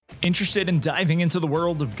Interested in diving into the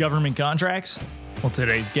world of government contracts? Well,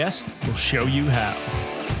 today's guest will show you how.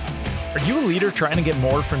 Are you a leader trying to get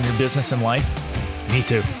more from your business and life? Me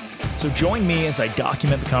too. So join me as I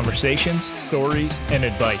document the conversations, stories, and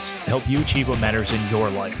advice to help you achieve what matters in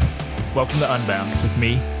your life. Welcome to Unbound with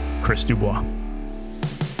me, Chris Dubois.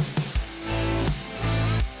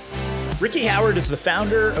 Ricky Howard is the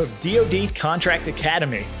founder of DOD Contract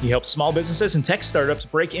Academy. He helps small businesses and tech startups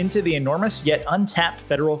break into the enormous yet untapped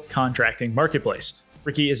federal contracting marketplace.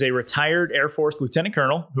 Ricky is a retired Air Force lieutenant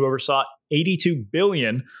colonel who oversaw $82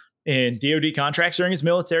 billion in DOD contracts during his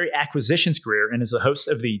military acquisitions career and is the host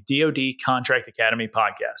of the DOD Contract Academy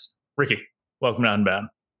podcast. Ricky, welcome to Unbound.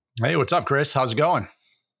 Hey, what's up, Chris? How's it going?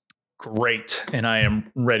 Great. And I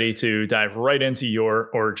am ready to dive right into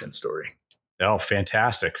your origin story. Oh,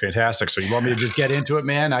 fantastic. Fantastic. So you want me to just get into it,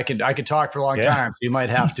 man? I could talk for a long time. So you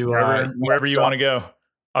might have to wherever you want to go.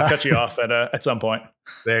 I'll cut you off at some point.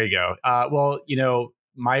 There you go.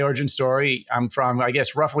 My origin story, I'm from, I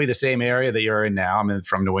guess, roughly the same area that you're in now. I'm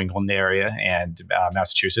from New England area and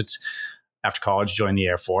Massachusetts. After college, joined the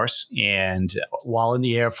Air Force. And while in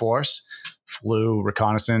the Air Force, flew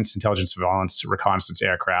reconnaissance, intelligence surveillance, reconnaissance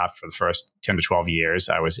aircraft for the first 10 to 12 years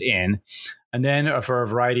I was in. And then for a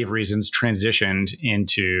variety of reasons, transitioned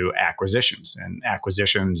into acquisitions. And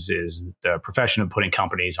acquisitions is the profession of putting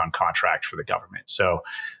companies on contract for the government. So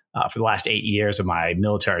for the last 8 years of my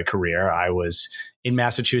military career, I was in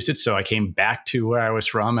Massachusetts. So I came back to where I was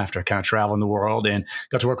from after kind of traveling the world and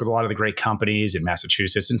got to work with a lot of the great companies in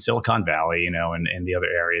Massachusetts and Silicon Valley, and the other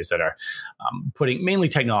areas that are putting mainly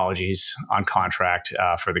technologies on contract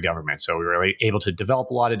for the government. So we were able to develop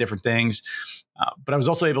a lot of different things. But I was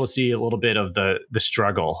also able to see a little bit of the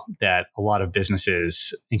struggle that a lot of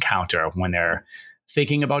businesses encounter when they're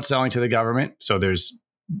thinking about selling to the government. So there's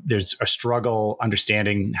a struggle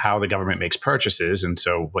understanding how the government makes purchases, and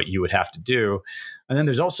so what you would have to do. And then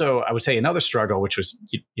there's also, I would say, another struggle, which was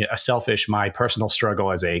my personal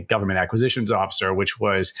struggle as a government acquisitions officer, which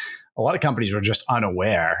was a lot of companies were just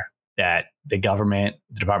unaware that the government,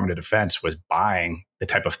 the Department of Defense, was buying the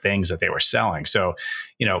type of things that they were selling. So,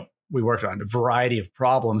 we worked on a variety of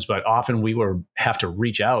problems, but often we have to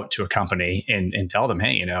reach out to a company and tell them,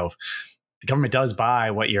 hey, the government does buy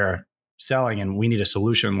what you're selling and we need a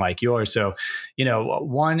solution like yours. So,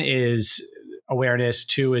 one is awareness,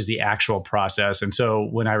 two is the actual process. And so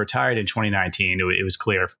when I retired in 2019, it was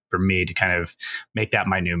clear for me to kind of make that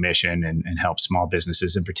my new mission and help small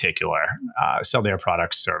businesses in particular sell their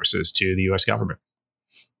products, services to the U.S. government.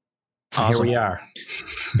 Awesome. Here we are.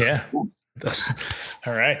 Yeah.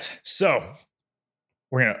 All right. So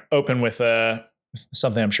we're going to open with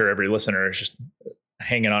something I'm sure every listener is just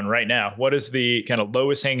hanging on right now. What is the kind of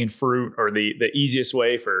lowest hanging fruit or the easiest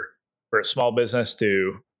way for a small business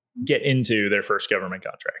to get into their first government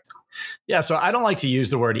contract? Yeah, so I don't like to use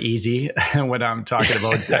the word easy when I'm talking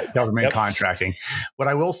about government contracting. What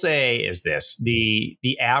I will say is this: the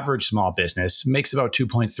average small business makes about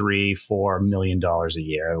 $2.34 million a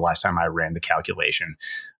year. Last time I ran the calculation,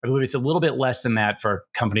 I believe it's a little bit less than that for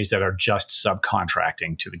companies that are just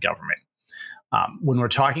subcontracting to the government. When we're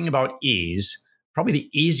talking about ease, probably the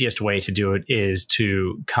easiest way to do it is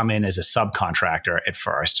to come in as a subcontractor at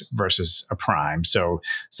first versus a prime. So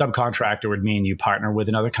subcontractor would mean you partner with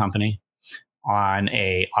another company on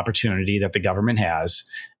a opportunity that the government has,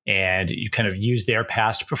 and you kind of use their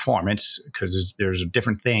past performance because there's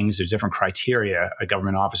different things, there's different criteria a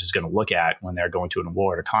government office is going to look at when they're going to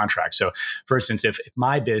award a contract. So for instance, if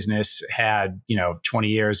my business had, 20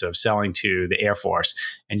 years of selling to the Air Force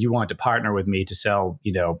and you want to partner with me to sell,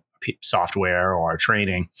 software or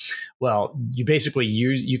training, well, you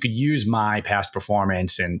could use my past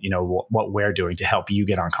performance and what we're doing to help you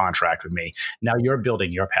get on contract with me. Now you're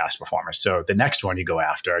building your past performance. So the next one you go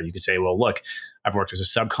after, you could say, well, look, I've worked as a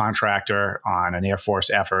subcontractor on an Air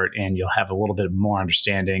Force effort, and you'll have a little bit more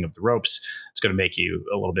understanding of the ropes. It's going to make you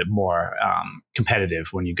a little bit more competitive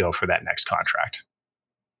when you go for that next contract.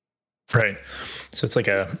 Right. So it's like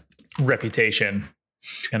a reputation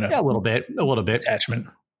and a little bit attachment.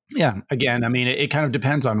 Yeah. Again, I mean, it kind of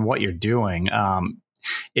depends on what you're doing.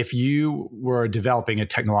 If you were developing a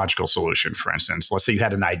technological solution, for instance, let's say you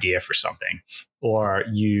had an idea for something, or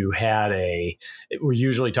we're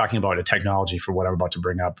usually talking about a technology for what I'm about to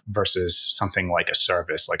bring up versus something like a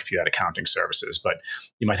service, like if you had accounting services, but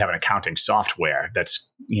you might have an accounting software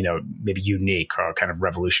that's, maybe unique or kind of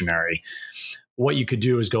revolutionary. What you could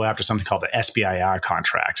do is go after something called the SBIR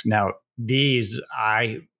contract. Now, these,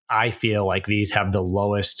 I feel like these have the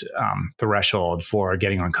lowest threshold for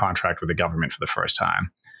getting on contract with the government for the first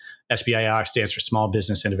time. SBIR stands for Small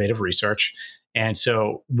Business Innovative Research. And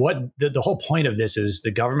so what the whole point of this is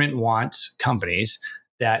the government wants companies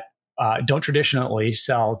that don't traditionally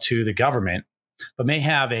sell to the government, but may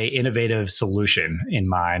have a innovative solution in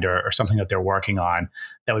mind or something that they're working on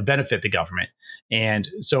that would benefit the government. And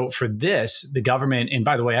so for this, the government, and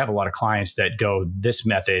by the way, I have a lot of clients that go this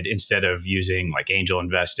method instead of using like angel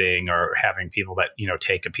investing or having people that,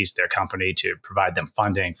 take a piece of their company to provide them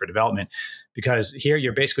funding for development, because here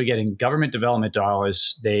you're basically getting government development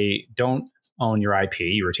dollars. They don't own your IP,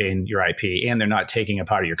 you retain your IP, and they're not taking a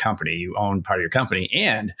part of your company. You own part of your company,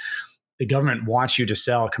 and the government wants you to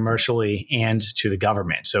sell commercially and to the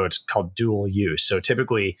government. So it's called dual use. So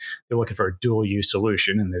typically they're looking for a dual use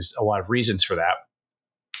solution, and there's a lot of reasons for that.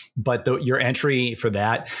 But your entry for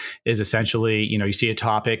that is essentially, you see a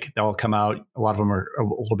topic that will come out. A lot of them are a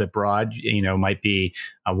little bit broad. Might be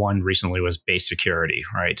one recently was base security,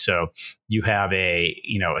 right? So you have a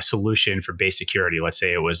solution for base security. Let's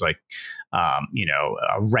say it was like, a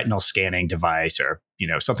retinal scanning device or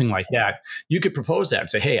something like that. You could propose that and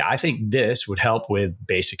say, hey, I think this would help with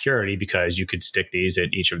base security because you could stick these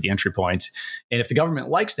at each of the entry points. And if the government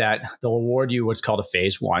likes that, they'll award you what's called a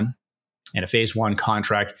phase one. And a phase one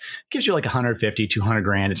contract gives you like 150, 200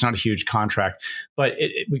 grand. It's not a huge contract, but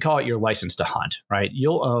we call it your license to hunt, right?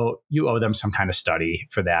 You owe them some kind of study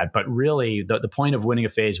for that. But really the point of winning a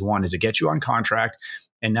phase one is to get you on contract.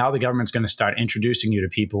 And now the government's going to start introducing you to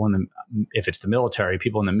people if it's the military,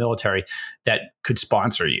 people in the military that could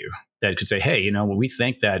sponsor you, that could say, hey, we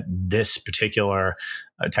think that this particular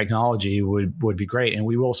technology would be great and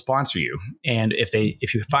we will sponsor you. And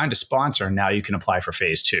if you find a sponsor, now you can apply for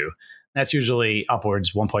phase two. That's usually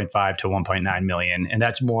upwards 1.5 to 1.9 million. And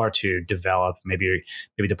that's more to develop. Maybe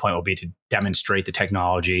the point will be to demonstrate the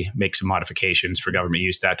technology, make some modifications for government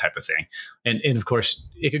use, that type of thing. And of course,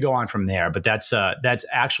 it could go on from there. But that's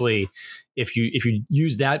actually, if you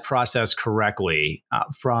use that process correctly,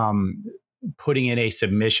 from putting in a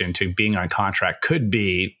submission to being on contract could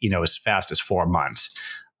be, as fast as 4 months.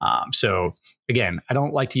 So again, I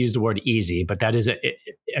don't like to use the word easy, but that is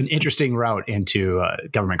an interesting route into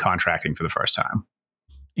government contracting for the first time.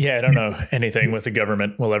 Yeah, I don't know anything with the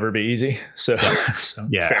government will ever be easy. So,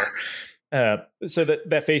 yeah. Fair. So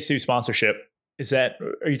that phase two sponsorship,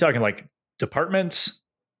 are you talking like departments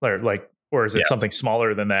or is it something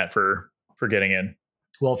smaller than that for getting in?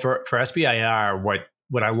 Well, for SBIR,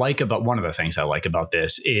 what I like about, one of the things I like about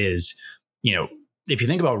this is, if you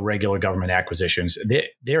think about regular government acquisitions,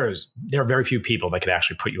 there are very few people that could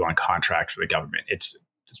actually put you on contract for the government. It's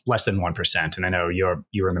less than 1%. And I know you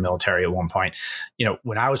were in the military at one point.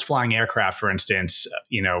 When I was flying aircraft, for instance,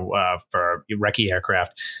 for recce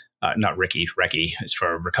aircraft, not recce is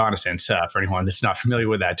for reconnaissance, for anyone that's not familiar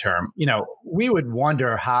with that term, we would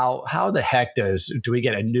wonder how the heck do we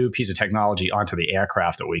get a new piece of technology onto the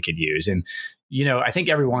aircraft that we could use? And, I think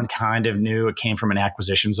everyone kind of knew it came from an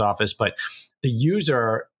acquisitions office, but the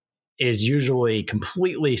user is usually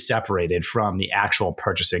completely separated from the actual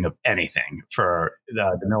purchasing of anything for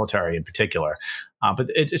the military in particular. But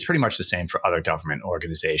it's pretty much the same for other government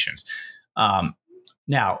organizations.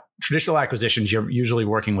 Now, traditional acquisitions, you're usually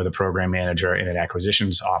working with a program manager in an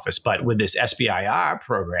acquisitions office. But with this SBIR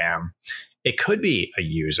program, it could be a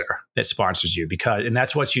user that sponsors you and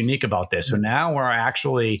that's what's unique about this. So now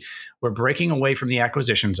we're breaking away from the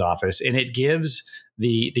acquisitions office, and it gives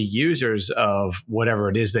the users of whatever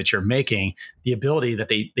it is that you're making the ability that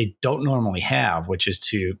they don't normally have, which is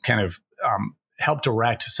to kind of help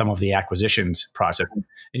direct some of the acquisitions process.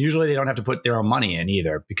 And usually they don't have to put their own money in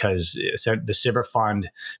either, because the SBIR fund,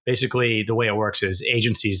 basically the way it works is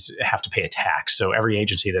agencies have to pay a tax. So every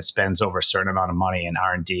agency that spends over a certain amount of money in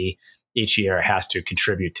R&D each year has to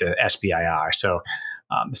contribute to SBIR. So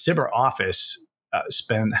the SBIR office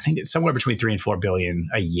spend, I think it's somewhere between 3 and 4 billion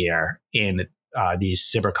a year in these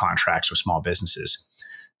SBIR contracts with small businesses.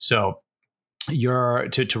 So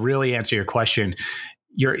to really answer your question,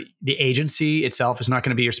 the agency itself is not going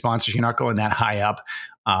to be your sponsor. You're not going that high up.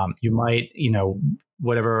 You might,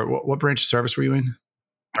 what branch of service were you in?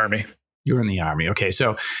 Army. You were in the Army. Okay.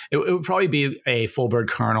 So it would probably be a full bird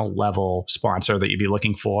colonel level sponsor that you'd be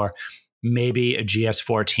looking for. Maybe a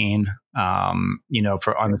GS-14,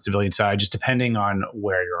 for on the civilian side, just depending on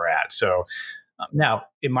where you're at. So now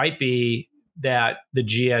it might be that the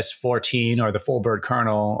GS-14 or the full bird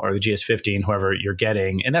colonel or the GS-15, whoever you're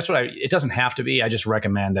getting, and that's it doesn't have to be. I just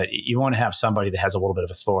recommend that you want to have somebody that has a little bit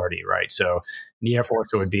of authority, right? So in the Air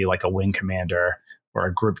Force, it would be like a wing commander or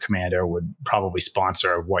a group commander would probably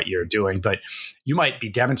sponsor what you're doing, but you might be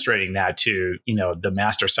demonstrating that to, the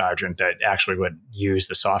master sergeant that actually would use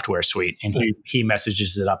the software suite, and he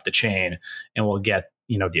messages it up the chain and will get,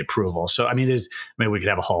 the approval. So, I mean, we could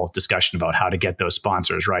have a whole discussion about how to get those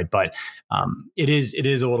sponsors, right? But it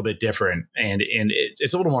is a little bit different, and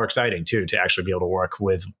it's a little more exciting too, to actually be able to work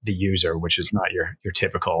with the user, which is not your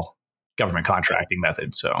typical government contracting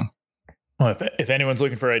method. So, well, if anyone's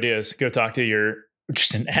looking for ideas, go talk to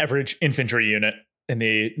just an average infantry unit, and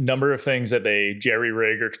the number of things that they jerry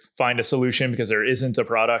rig or find a solution because there isn't a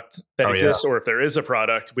product that exists, or if there is a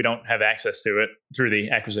product, we don't have access to it through the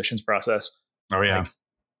acquisitions process. Oh yeah, like,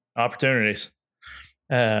 opportunities.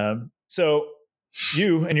 So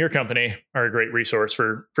you and your company are a great resource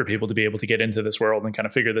for people to be able to get into this world and kind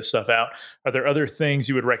of figure this stuff out. Are there other things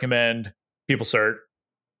you would recommend people start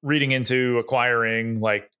reading into, acquiring,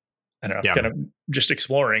 like, I don't know, kind of just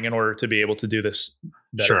exploring in order to be able to do this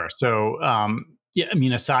better? Sure. So, I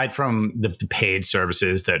mean, aside from the paid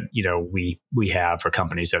services that, we have for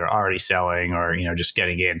companies that are already selling or, just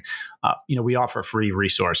getting in, we offer free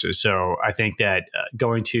resources. So I think that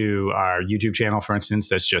going to our YouTube channel, for instance,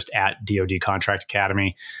 that's just at DOD Contract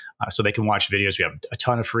Academy. So they can watch videos. We have a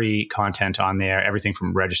ton of free content on there, everything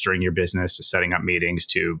from registering your business to setting up meetings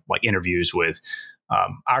to like interviews with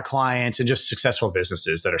our clients and just successful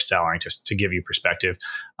businesses that are selling, just to give you perspective.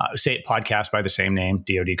 Podcast by the same name,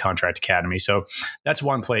 DOD Contract Academy. So that's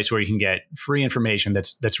one place where you can get free information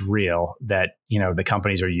that's real, that the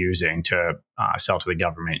companies are using to sell to the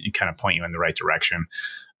government and kind of point you in the right direction.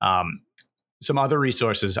 Some other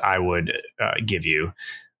resources I would give you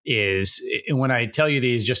is, and when I tell you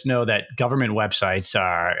these, just know that government websites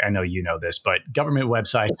are, I know you know this, but government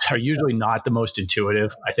websites are usually not the most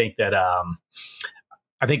intuitive. I think that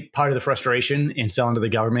I think part of the frustration in selling to the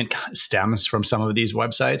government stems from some of these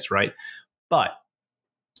websites, right? But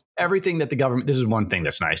everything that the government, this is one thing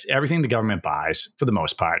that's nice, everything the government buys, for the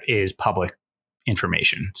most part, is public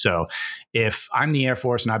information. So if I'm the Air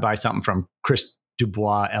Force and I buy something from Chris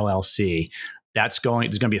Dubois LLC, there's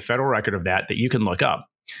going to be a federal record of that you can look up.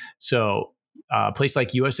 So a place like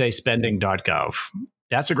usaspending.gov,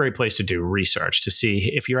 that's a great place to do research, to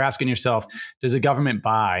see if you're asking yourself, does the government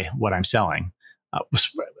buy what I'm selling?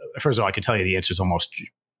 First of all, I can tell you the answer is almost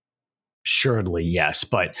assuredly yes,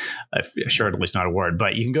 but assuredly is not a word.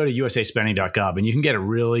 But you can go to usaspending.gov and you can get a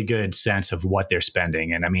really good sense of what they're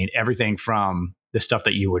spending. And I mean, everything from the stuff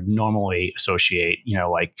that you would normally associate,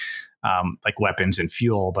 like weapons and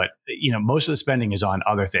fuel. But, most of the spending is on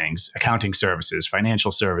other things: accounting services,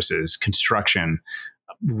 financial services, construction,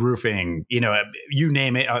 roofing, you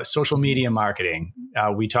name it, social media marketing.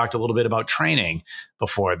 We talked a little bit about training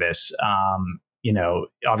before this.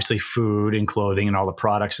 Obviously food and clothing and all the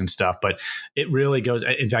products and stuff, but it really goes.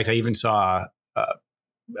 In fact, I even saw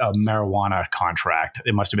a marijuana contract.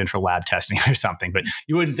 It must have been for lab testing or something, but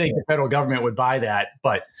you wouldn't think the federal government would buy that.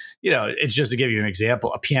 But, it's just to give you an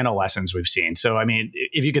example, piano lessons we've seen. So, I mean,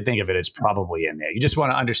 if you could think of it, it's probably in there. You just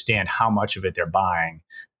want to understand how much of it they're buying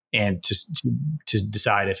and to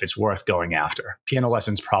decide if it's worth going after. Piano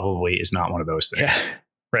lessons probably is not one of those things. Yeah.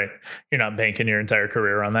 Right. You're not banking your entire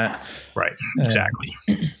career on that. Right. Exactly.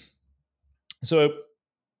 So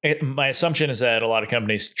my assumption is that a lot of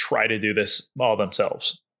companies try to do this all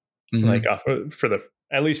themselves, like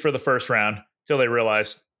at least for the first round, till they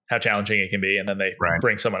realize how challenging it can be. And then they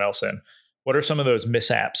bring someone else in. What are some of those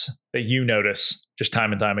mishaps that you notice just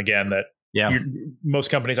time and time again that most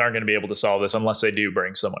companies aren't going to be able to solve this unless they do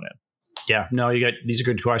bring someone in? Yeah, no, these are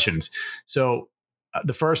good questions. So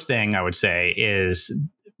the first thing I would say is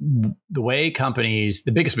the way companies,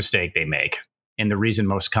 the biggest mistake they make, and the reason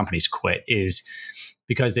most companies quit, is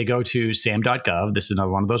because they go to sam.gov. This is another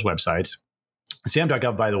one of those websites.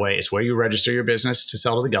 Sam.gov, by the way, is where you register your business to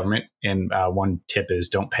sell to the government. And one tip is,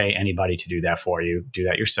 don't pay anybody to do that for you. Do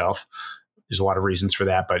that yourself. There's a lot of reasons for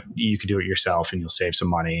that, but you can do it yourself and you'll save some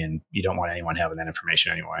money, and you don't want anyone having that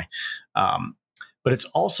information anyway. But it's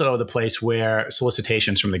also the place where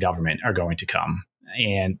solicitations from the government are going to come.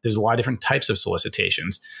 And there's a lot of different types of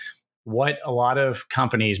solicitations. What a lot of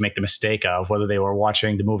companies make the mistake of, whether they were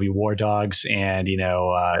watching the movie War Dogs and,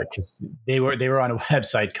 because they were on a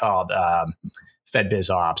website called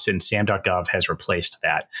FedBizOps, and Sam.gov has replaced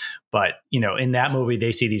that. But, in that movie,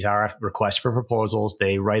 they see these RF requests for proposals.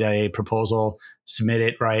 They write a proposal, submit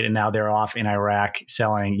it, right? And now they're off in Iraq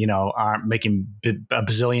selling, making a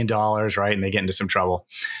bazillion dollars, right? And they get into some trouble.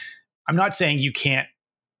 I'm not saying you can't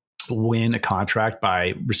win a contract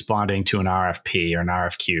by responding to an RFP or an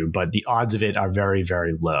RFQ, but the odds of it are very,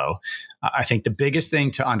 very low. I think the biggest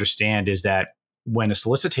thing to understand is that when a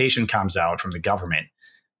solicitation comes out from the government,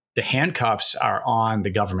 the handcuffs are on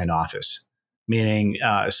the government office. Meaning,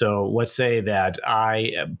 so let's say that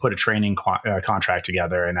I put a training contract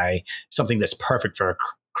together, and something that's perfect for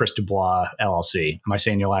Chris Dubois LLC. Am I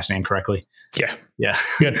saying your last name correctly? Yeah. Yeah.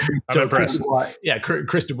 Good. I'm Chris impressed. Dubois,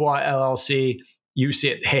 Chris Dubois LLC. You see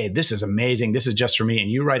it, hey, this is amazing. This is just for me.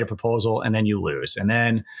 And you write a proposal and then you lose. And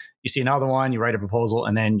then you see another one, you write a proposal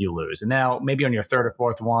and then you lose. And now maybe on your third or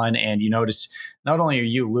fourth one, and you notice not only are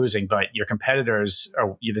you losing, but your competitors,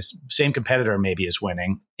 or the same competitor maybe is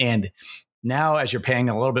winning. And now, as you're paying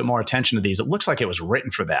a little bit more attention to these, it looks like it was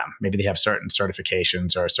written for them. Maybe they have certain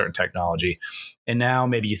certifications or a certain technology. And now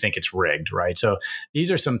maybe you think it's rigged, right? So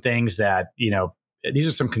these are some things that, these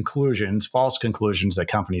are some conclusions, false conclusions that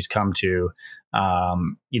companies come to,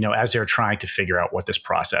 as they're trying to figure out what this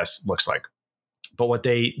process looks like. But what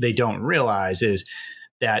they don't realize is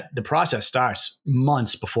that the process starts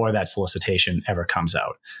months before that solicitation ever comes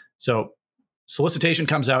out. So solicitation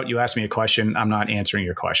comes out, you ask me a question, I'm not answering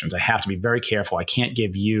your questions. I have to be very careful. I can't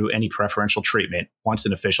give you any preferential treatment once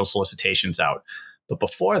an official solicitation's out. But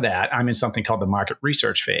before that, I'm in something called the market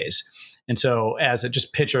research phase. And so as a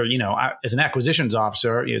just picture, as an acquisitions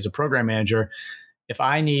officer, as a program manager, if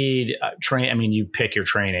I need you pick your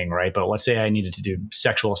training, right? But let's say I needed to do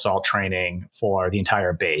sexual assault training for the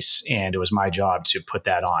entire base, and it was my job to put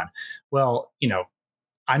that on. Well,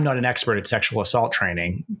 I'm not an expert at sexual assault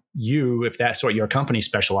training. If that's what your company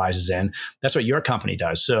specializes in, that's what your company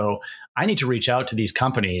does. So I need to reach out to these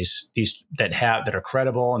companies, that are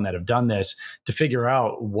credible and that have done this, to figure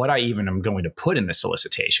out what I even am going to put in the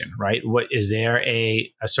solicitation, right? What is there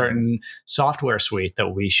a certain software suite that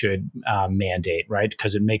we should mandate, right?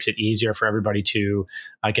 Because it makes it easier for everybody to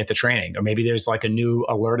get the training. Or maybe there's like a new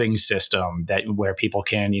alerting system where people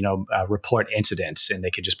can, report incidents, and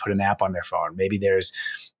they could just put an app on their phone. Maybe there's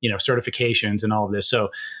certifications and all of this. So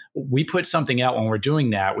we put something out when we're doing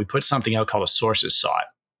that. We put something out called a sources sought,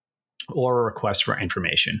 or a request for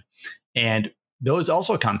information. And those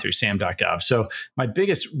also come through SAM.gov. So my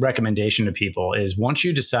biggest recommendation to people is, once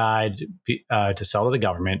you decide to sell to the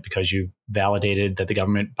government because you validated that the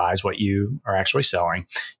government buys what you are actually selling,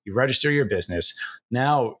 you register your business.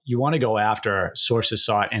 Now you want to go after sources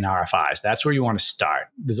sought and RFIs. That's where you want to start.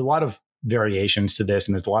 There's a lot of variations to this,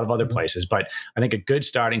 and there's a lot of other places, but I think a good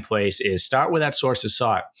starting place is start with that sources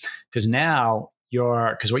sought, because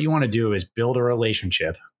what you want to do is build a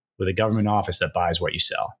relationship with a government office that buys what you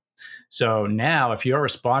sell. So now, if you're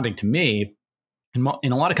responding to me, and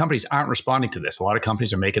a lot of companies aren't responding to this. A lot of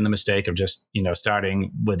companies are making the mistake of just,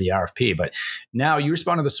 starting with the RFP. But now you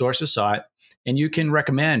respond to the sources sought, and you can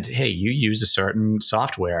recommend, hey, you use a certain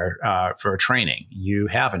software for training. You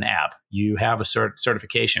have an app. You have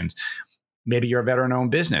certifications. Maybe you're a veteran-owned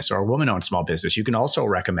business or a woman-owned small business. You can also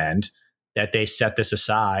recommend that they set this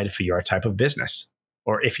aside for your type of business.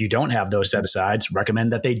 Or if you don't have those set asides,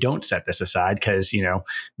 recommend that they don't set this aside, because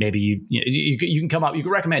maybe you can come up. You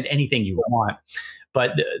can recommend anything you want,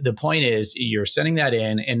 but the point is, you're sending that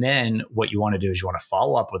in, and then what you want to do is you want to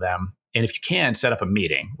follow up with them, and if you can, set up a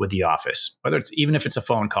meeting with the office, even if it's a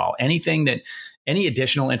phone call. Any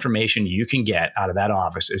additional information you can get out of that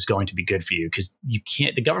office is going to be good for you, because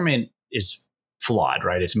the government is flawed,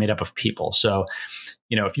 right? It's made up of people. So,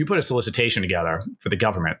 if you put a solicitation together for the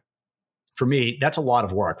government, for me, that's a lot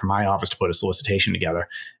of work for my office to put a solicitation together.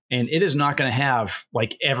 And it is not going to have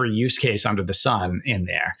like every use case under the sun in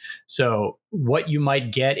there. So what you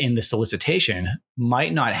might get in the solicitation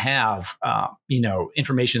might not have,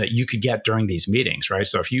 information that you could get during these meetings, right?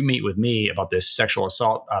 So if you meet with me about this sexual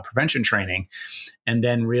assault prevention training, and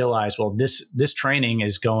then realize, well, this training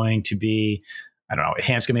is going to be, I don't know, at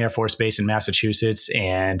Hanscom Air Force Base in Massachusetts,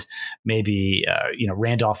 and maybe,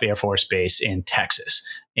 Randolph Air Force Base in Texas.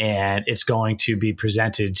 And it's going to be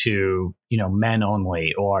presented to, men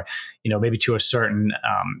only, or, maybe to a certain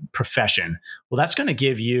profession. Well, that's going to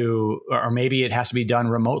give you, or maybe it has to be done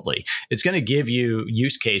remotely. It's going to give you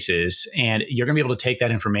use cases, and you're going to be able to take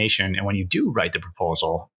that information. And when you do write the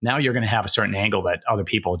proposal, now you're going to have a certain angle that other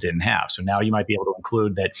people didn't have. So now you might be able to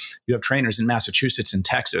include that you have trainers in Massachusetts and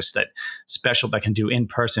Texas that can do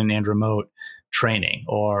in-person and remote training,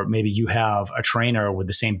 or maybe you have a trainer with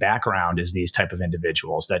the same background as these type of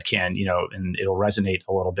individuals that can, and it'll resonate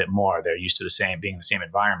a little bit more. They're used to being in the same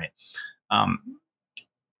environment.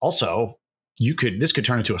 Also, this could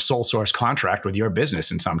turn into a sole source contract with your business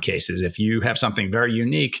in some cases. If you have something very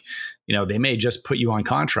unique, they may just put you on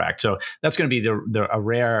contract. So that's going to be a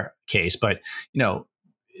rare case. But,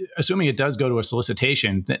 assuming it does go to a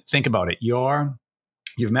solicitation, think about it.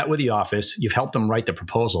 You've met with the office, you've helped them write the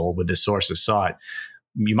proposal with the sources sought.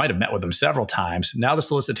 You might have met with them several times. Now the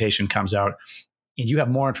solicitation comes out, and you have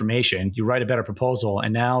more information. You write a better proposal,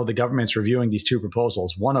 and now the government's reviewing these two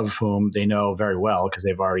proposals, one of whom they know very well because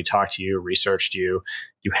they've already talked to you, researched you,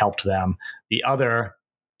 you helped them. The other,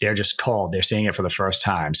 they're just cold. They're seeing it for the first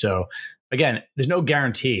time. So again, there's no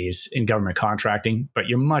guarantees in government contracting, but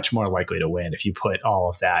you're much more likely to win if you put all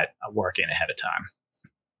of that work in ahead of time.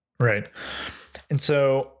 Right. And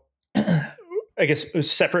so I guess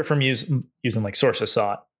separate from using like source of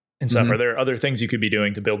sought and stuff, are there other things you could be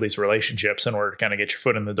doing to build these relationships in order to kind of get your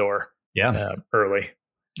foot in the door early?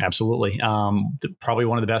 Absolutely. Probably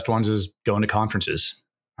one of the best ones is going to conferences.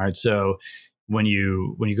 All right. So when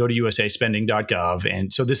you go to usaspending.gov,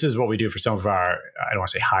 and so this is what we do for some of our, I don't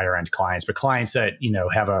want to say higher end clients, but clients that,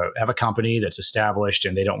 have a company that's established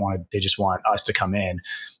and they just want us to come in.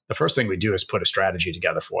 The first thing we do is put a strategy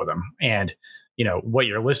together for them. And, what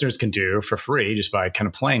your listeners can do for free, just by kind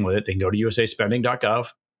of playing with it, they can go to usaspending.gov,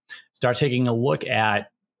 start taking a look at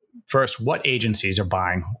first what agencies are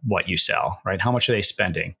buying what you sell, right? How much are they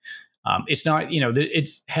spending? It's not, it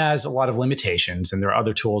has a lot of limitations, and there are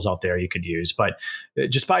other tools out there you could use. But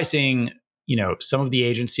just by seeing, some of the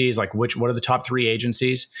agencies, like what are the top 3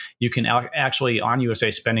 agencies, you can actually on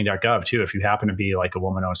usaspending.gov too, if you happen to be like a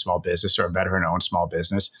woman-owned small business or a veteran-owned small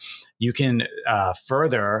business, you can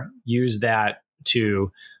further use that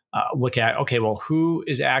to look at, okay, well, who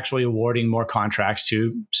is actually awarding more contracts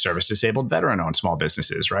to service disabled veteran-owned small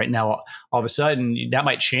businesses, right? Now, all of a sudden, that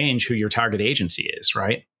might change who your target agency is,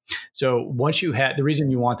 right? So once you have, the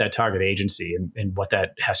reason you want that target agency and what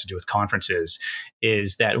that has to do with conferences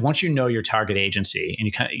is that once you know your target agency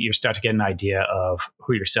and you start to get an idea of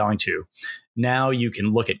who you're selling to, now you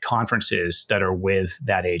can look at conferences that are with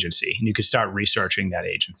that agency, and you can start researching that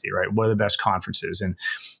agency, right? What are the best conferences? And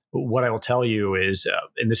what I will tell you is,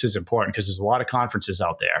 and this is important because there's a lot of conferences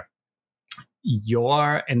out there.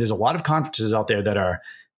 And there's a lot of conferences out there that are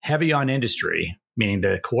heavy on industry, meaning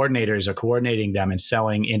the coordinators are coordinating them and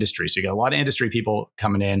selling industry. So you got a lot of industry people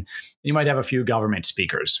coming in. You might have a few government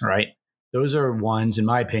speakers, right? Those are ones, in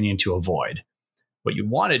my opinion, to avoid. What you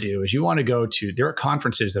want to do is there are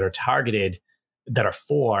conferences that are targeted that are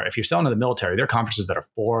for, if you're selling to the military, there are conferences that are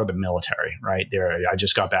for the military, right? I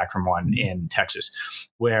just got back from one in Texas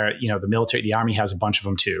where, the military, the Army has a bunch of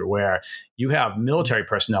them too, where you have military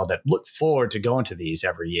personnel that look forward to going to these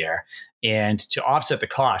every year. And to offset the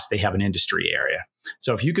cost, they have an industry area.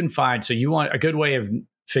 So if you can you want a good way of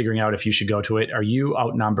figuring out if you should go to it. Are you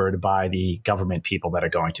outnumbered by the government people that are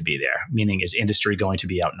going to be there? Meaning, is industry going to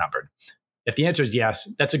be outnumbered? If the answer is yes,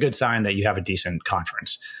 that's a good sign that you have a decent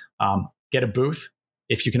conference. Get a booth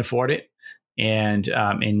if you can afford it. And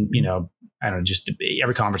I don't know, just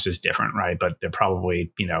every conference is different, right? But they're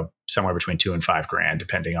probably, somewhere between $2,000 and $5,000,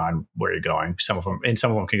 depending on where you're going. Some of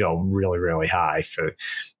them can go really, really high for,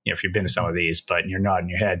 if you've been to some of these, but you're nodding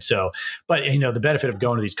your head. So, but the benefit of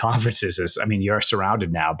going to these conferences is, you're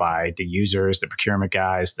surrounded now by the users, the procurement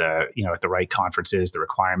guys, at the right conferences, the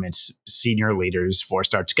requirements, senior leaders,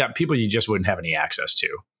 4-star, it's got people you just wouldn't have any access to.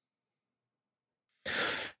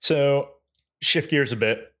 So shift gears a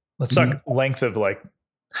bit. Let's talk length of, like,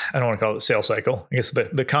 I don't want to call it the sales cycle, I guess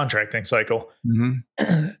the contracting cycle.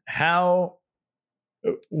 How,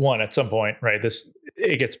 one, at some point, right,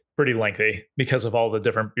 it gets pretty lengthy because of all the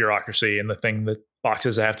different bureaucracy and the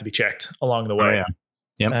boxes that have to be checked along the way. Oh,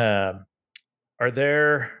 yeah.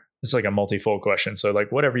 Yep. It's like a multifold question, so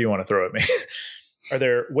like whatever you want to throw at me. Are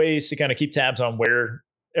there ways to kind of keep tabs on where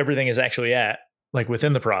everything is actually at, like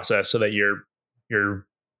within the process, so that you're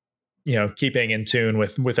keeping in tune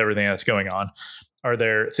with everything that's going on? Are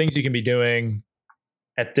there things you can be doing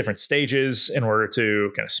at different stages in order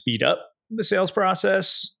to kind of speed up the sales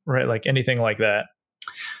process, right? Like anything like that?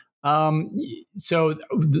 So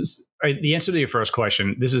the answer to your first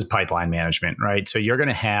question, this is pipeline management, right? So you're going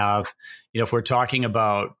to have, if we're talking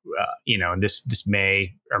about, this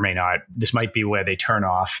may or may not, this might be where they turn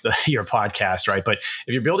off your podcast, right? But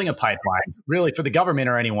if you're building a pipeline, really for the government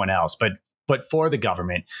or anyone else, but for the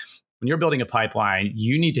government, when you're building a pipeline,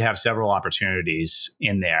 you need to have several opportunities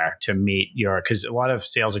in there to meet because a lot of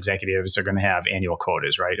sales executives are going to have annual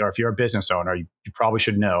quotas, right? Or if you're a business owner, you probably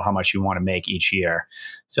should know how much you want to make each year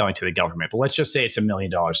selling to the government. But let's just say it's $1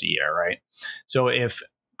 million a year, right? So if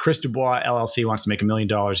Chris Dubois LLC wants to make $1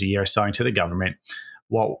 million a year selling to the government,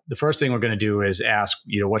 well, the first thing we're going to do is ask,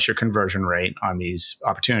 what's your conversion rate on these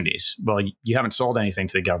opportunities? Well, you haven't sold anything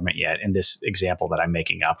to the government yet in this example that I'm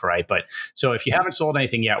making up, right? But so if you haven't sold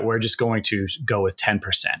anything yet, we're just going to go with 10%,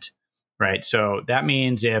 right? So that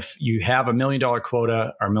means if you have $1 million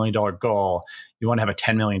quota or $1 million goal, you want to have a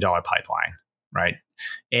 $10 million pipeline, right?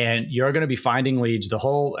 And you're going to be finding leads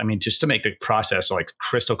just to make the process like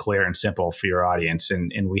crystal clear and simple for your audience.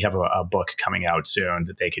 And we have a book coming out soon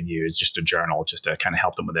that they could use, just a journal, just to kind of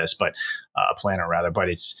help them with this, but a planner rather. But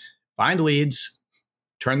it's find leads,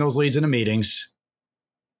 turn those leads into meetings,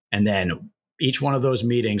 and then each one of those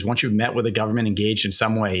meetings, once you've met with the government, engaged in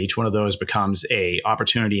some way, each one of those becomes a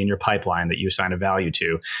opportunity in your pipeline that you assign a value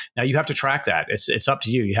to. Now you have to track that. It's up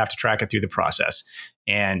to you. You have to track it through the process.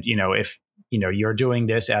 And, if, you're doing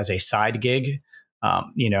this as a side gig,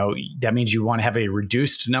 that means you want to have a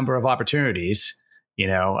reduced number of opportunities.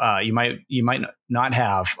 You might not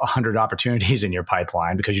have 100 opportunities in your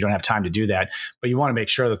pipeline because you don't have time to do that, but you want to make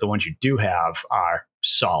sure that the ones you do have are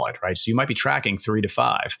solid, right? So you might be tracking 3 to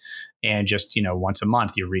 5, and just once a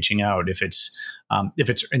month you're reaching out. If it's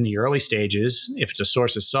in the early stages, if it's a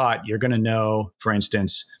source of sought, you're going to know, for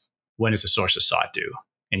instance, when is the source of sought due,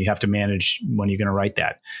 and you have to manage when you're going to write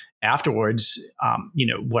that. Afterwards,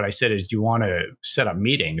 what I said is you want to set up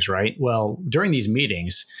meetings, right? Well, during these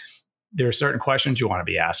meetings, there are certain questions you want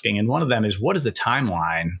to be asking. And one of them is, what is the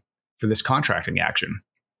timeline for this contracting action?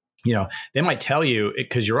 They might tell you,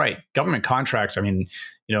 because you're right, government contracts, in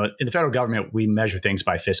the federal government, we measure things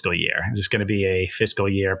by fiscal year. Is this going to be a fiscal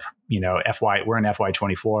year, we're in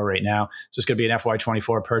FY24 right now. So it's going to be an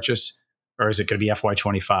FY24 purchase, or is it going to be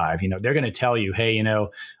FY25? They're going to tell you, hey,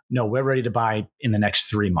 no, we're ready to buy in the next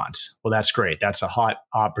 3 months. Well, that's great. That's a hot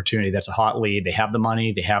opportunity. That's a hot lead. They have the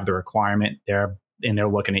money. They have the requirement. They're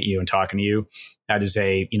looking at you and talking to you. That is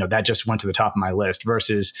that just went to the top of my list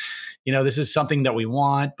versus, this is something that we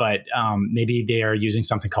want, but maybe they are using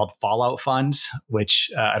something called fallout funds, which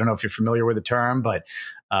I don't know if you're familiar with the term, but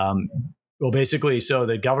basically, so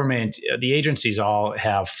the government, the agencies all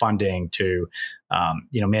have funding to,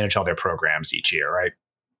 manage all their programs each year, right?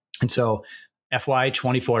 And so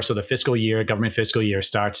FY24, so the government fiscal year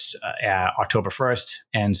starts at October 1st,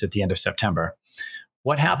 ends at the end of September.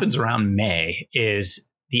 What happens around May is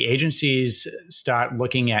the agencies start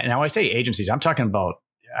looking at, now I say agencies, I'm talking about,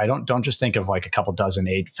 I don't just think of like a couple dozen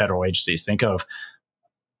federal agencies. Think of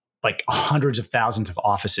like hundreds of thousands of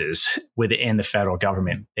offices within the federal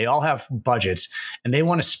government. They all have budgets, and they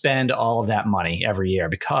want to spend all of that money every year,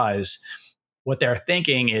 because what they're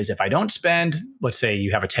thinking is, if I don't spend, let's say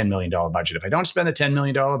you have a $10 million budget. If I don't spend the $10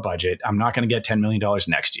 million budget, I'm not going to get $10 million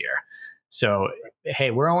next year. So,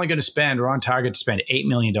 hey, we're on target to spend $8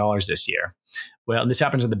 million this year. Well, this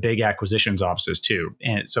happens in the big acquisitions offices too.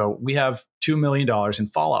 And so we have $2 million in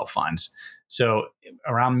fallout funds. So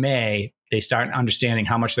around May, they start understanding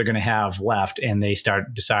how much they're going to have left, and they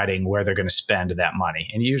start deciding where they're going to spend that money.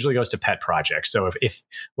 And it usually goes to pet projects. So if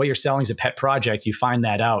what you're selling is a pet project, you find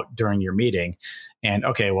that out during your meeting. And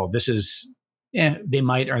okay, well, this is, they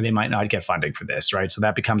might or they might not get funding for this, right? So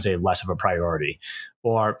that becomes a less of a priority.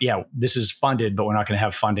 Or, this is funded, but we're not going to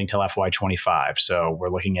have funding till FY25. So we're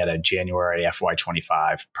looking at a January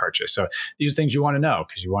FY25 purchase. So these are things you want to know,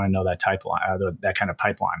 because you want to know that that kind of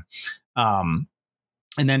pipeline.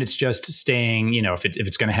 And then it's just staying, if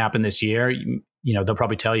it's going to happen this year, they'll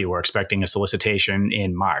probably tell you we're expecting a solicitation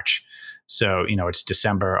in March. So, it's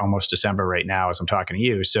December, almost December right now as I'm talking to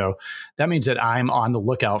you. So that means that I'm on the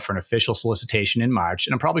lookout for an official solicitation in March.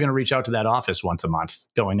 And I'm probably going to reach out to that office once a month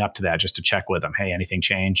going up to that, just to check with them. Hey, anything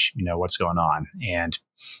change? What's going on? And,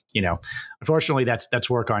 unfortunately, that's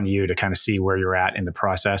work on you to kind of see where you're at in the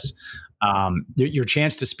process. Your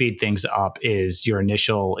chance to speed things up is your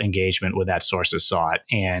initial engagement with that source of sought,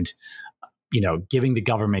 and, giving the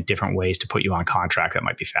government different ways to put you on contract that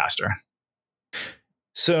might be faster.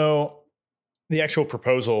 So the actual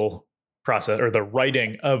proposal process, or the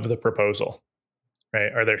writing of the proposal,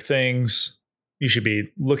 right? Are there things you should be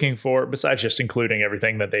looking for besides just including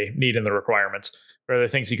everything that they need in the requirements? Or are there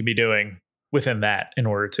things you can be doing within that in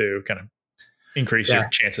order to kind of increase your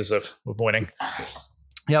chances of winning?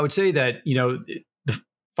 Yeah, I would say that,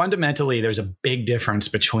 fundamentally, there's a big difference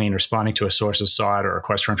between responding to a source of sought or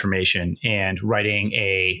request for information and writing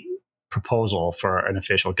a proposal for an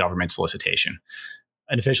official government solicitation.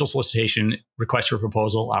 An official solicitation, request for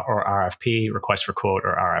proposal or RFP, request for quote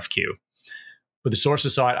or RFQ. With the source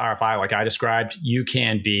of sought RFI, like I described, you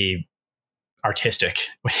can be artistic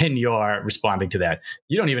when you're responding to that.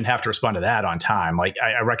 You don't even have to respond to that on time. Like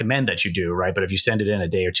I recommend that you do, right? But if you send it in a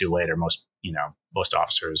day or two later, most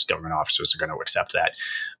officers, government officers, are going to accept that.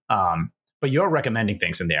 But you're recommending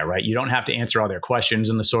things in there, right? You don't have to answer all their questions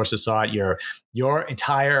in the source of sought. Your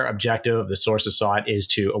entire objective of the source of sought is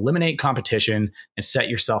to eliminate competition and set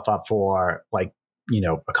yourself up for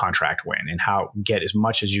a contract win, and get as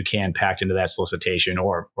much as you can packed into that solicitation,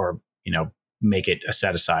 or make it a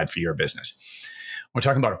set aside for your business. We're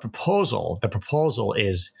talking about a proposal. The proposal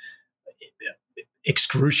is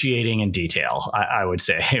excruciating in detail, I would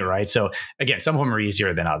say, right? So again, some of them are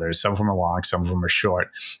easier than others. Some of them are long, some of them are short.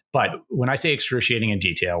 But when I say excruciating in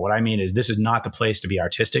detail, what I mean is this is not the place to be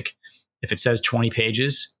artistic. If it says 20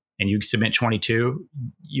 pages and you submit 22,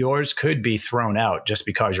 yours could be thrown out just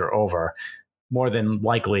because you're over. more than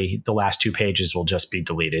likely the last 2 pages will just be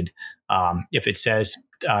deleted. If it says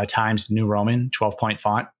Times New Roman 12-point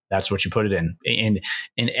font, that's what you put it in. And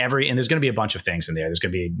there's going to be a bunch of things in there. There's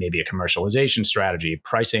going to be maybe a commercialization strategy,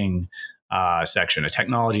 pricing section, a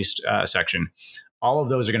technology section. All of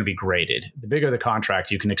those are going to be graded. The bigger the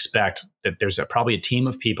contract, you can expect that there's probably a team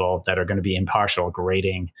of people that are going to be impartial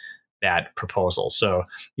grading that proposal. So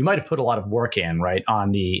you might have put a lot of work in, right,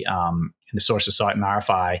 on the sources sought and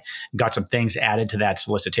RFI, and got some things added to that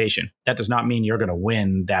solicitation. That does not mean you're going to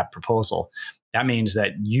win that proposal. That means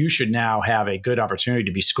that you should now have a good opportunity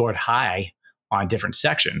to be scored high on different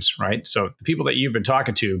sections, right? So the people that you've been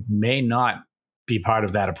talking to may not be part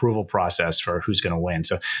of that approval process for who's going to win.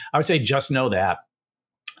 So I would say just know that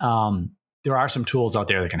there are some tools out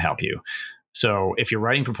there that can help you. So if you're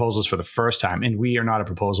writing proposals for the first time, and we are not a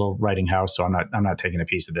proposal writing house, so I'm not taking a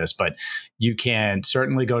piece of this, but you can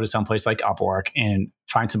certainly go to someplace like Upwork and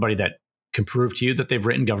find somebody that can prove to you that they've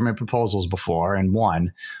written government proposals before and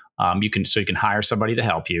won. You can hire somebody to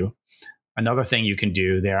help you. Another thing you can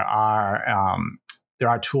do, there are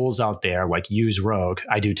tools out there like Use Rogue.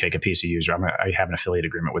 I do take a piece of Use Rogue. I have an affiliate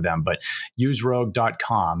agreement with them, but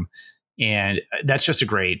userogue.com. And that's just a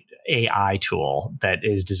great AI tool that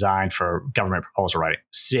is designed for government proposal writing.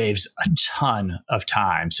 Saves a ton of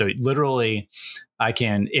time. So literally, I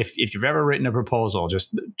can, if you've ever written a proposal,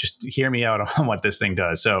 just hear me out on what this thing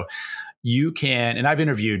does. So you can, and I've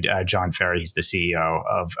interviewed John Ferry, he's the CEO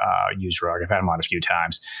of Use Rogue. I've had him on a few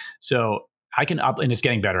times. So I can and it's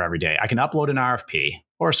getting better every day. I can upload an RFP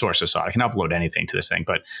or a source of sought. I can upload anything to this thing,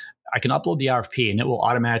 but I can upload the RFP and it will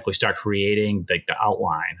automatically start creating the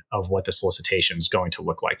outline of what the solicitation is going to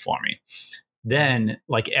look like for me. Then,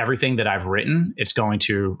 like everything that I've written, it's going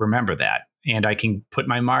to remember that. And I can put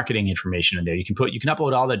my marketing information in there. You can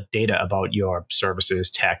upload all the data about your services,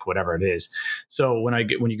 tech, whatever it is. So when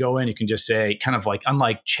you go in, you can just say, kind of like,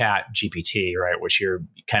 unlike Chat GPT, right, which you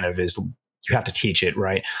have to teach it,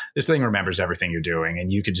 right? This thing remembers everything you're doing.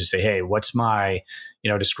 And you could just say, hey, what's my,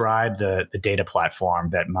 describe the data platform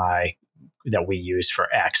that we use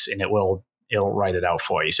for X, and it'll write it out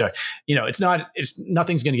for you. So,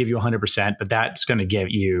 nothing's going to give you 100%, but that's going to get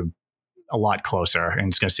you a lot closer, and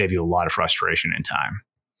it's going to save you a lot of frustration and time.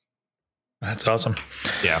 That's awesome.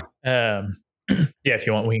 Yeah. Yeah. If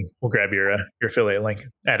you want, we'll grab your affiliate link,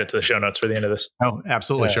 add it to the show notes for the end of this. Oh,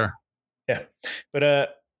 absolutely. Sure. Yeah.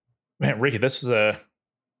 But, man, Ricky, this is a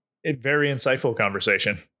very insightful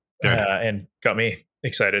conversation, and got me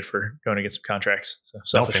excited for going to get some contracts. So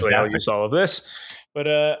selfishly, I'll use all of this. But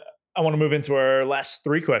I want to move into our last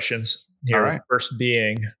 3 questions here. All right. First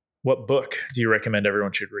being, what book do you recommend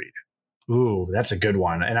everyone should read? Ooh, that's a good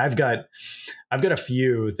one. And I've got a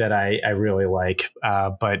few that I really like,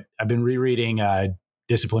 but I've been rereading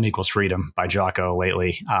Discipline Equals Freedom by Jocko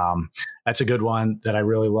lately. That's a good one that I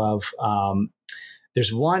really love.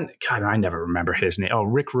 There's one, God, I never remember his name. Oh,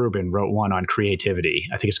 Rick Rubin wrote one on creativity.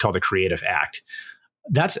 I think it's called The Creative Act.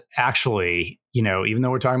 That's actually, even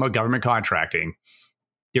though we're talking about government contracting,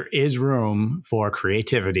 there is room for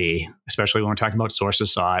creativity, especially when we're talking about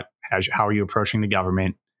sources sought. How are you approaching the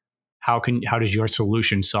government? How does your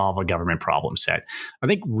solution solve a government problem set? I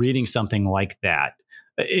think reading something like that,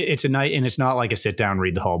 it's a night, and it's not like a sit down,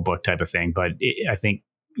 read the whole book type of thing, but I think,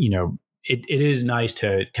 it is nice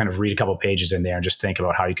to kind of read a couple of pages in there and just think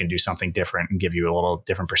about how you can do something different and give you a little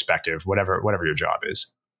different perspective, whatever your job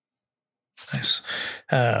is. Nice.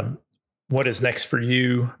 What is next for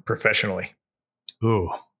you professionally?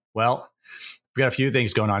 Ooh, well, we've got a few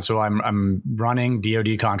things going on. So I'm running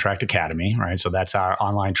DOD Contract Academy, right? So that's our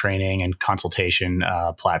online training and consultation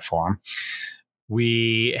platform.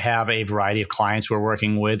 We have a variety of clients we're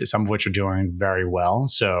working with, some of which are doing very well.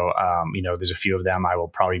 So, there's a few of them. I will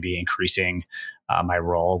probably be increasing my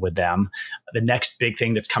role with them. The next big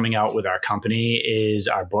thing that's coming out with our company is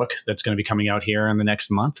our book that's going to be coming out here in the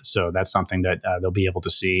next month. So that's something that they'll be able to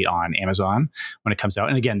see on Amazon when it comes out.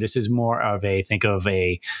 And again, this is more of a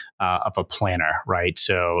planner, right?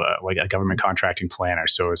 So like a government contracting planner.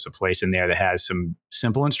 So it's a place in there that has some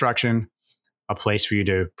simple instruction, a place for you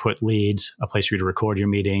to put leads, a place for you to record your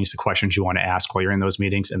meetings, the questions you want to ask while you're in those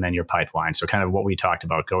meetings, and then your pipeline. So kind of what we talked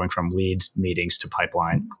about, going from leads, meetings to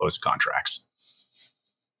pipeline, close contracts.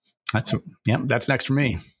 That's next for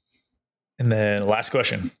me. And then last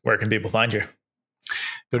question, where can people find you?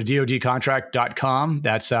 Go to dodcontract.com.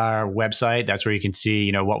 That's our website. That's where you can see,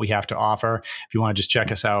 what we have to offer. If you want to just check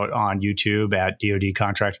us out on YouTube at DOD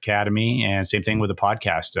Contract Academy, and same thing with the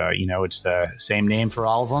podcast. It's the same name for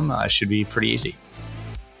all of them. Should be pretty easy.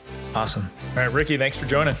 Awesome. All right, Ricky, thanks for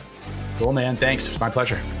joining. Cool, man. Thanks. It's my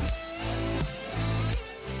pleasure.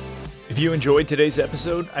 If you enjoyed today's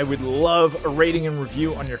episode, I would love a rating and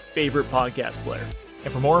review on your favorite podcast player.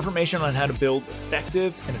 And for more information on how to build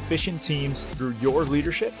effective and efficient teams through your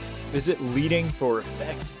leadership, visit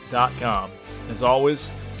leadingforeffect.com. As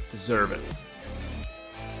always, deserve it.